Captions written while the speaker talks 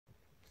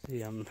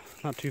See, I'm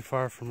not too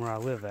far from where I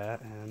live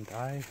at, and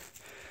I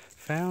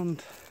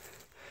found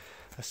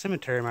a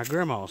cemetery my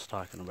grandma was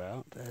talking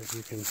about. As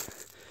you can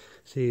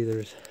see,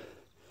 there's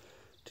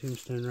a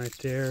tombstone right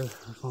there.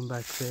 There's one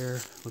back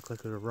there. Looks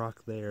like there's a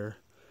rock there.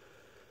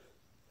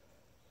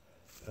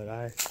 But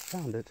I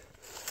found it,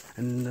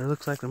 and there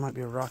looks like there might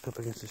be a rock up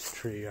against this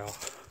tree. I'll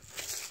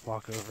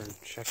walk over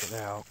and check it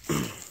out.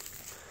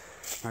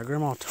 My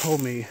grandma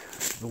told me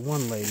the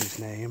one lady's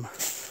name.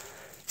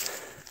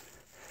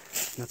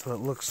 That's what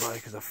it looks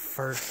like, is a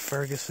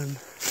Ferguson.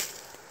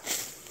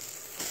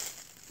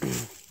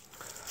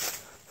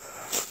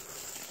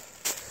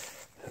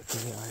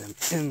 Okay, I am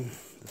in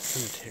the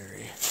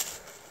cemetery.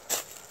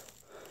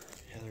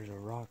 Yeah, there's a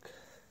rock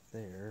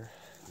there.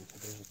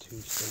 There's a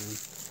tombstone.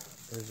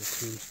 There's a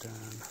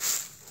tombstone.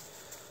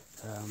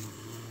 Let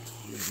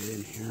me get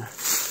in here.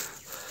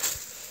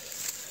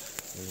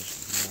 There's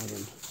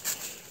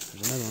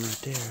another one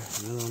right there.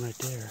 Another one right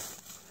there.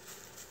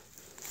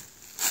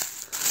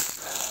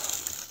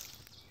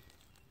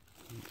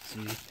 Let's see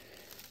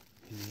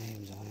any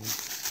names on them.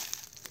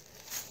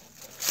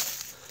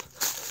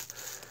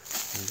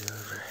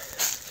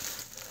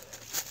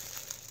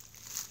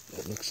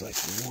 That looks like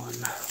the one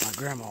my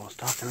grandma was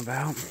talking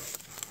about.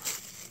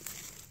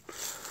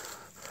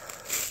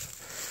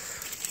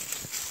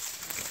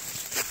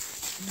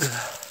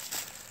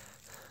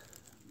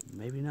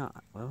 Maybe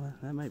not. Well,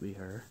 that might be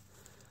her.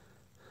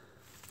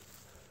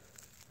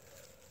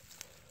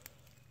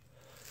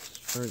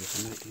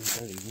 Ferguson,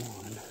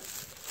 1931.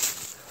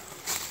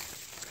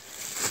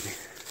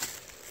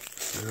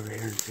 Go over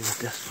here and see what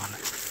this one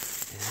is.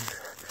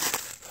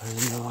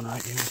 There's another one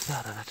right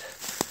inside of it.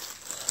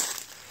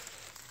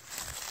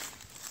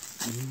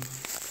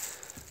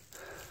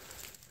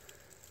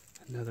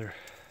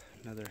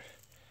 Another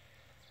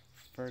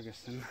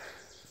Ferguson.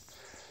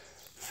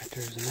 Right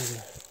there's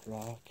another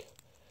rock.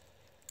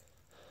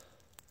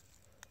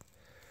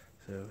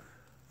 So,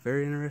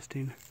 very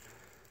interesting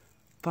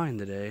find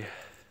today.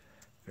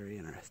 Very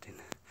interesting.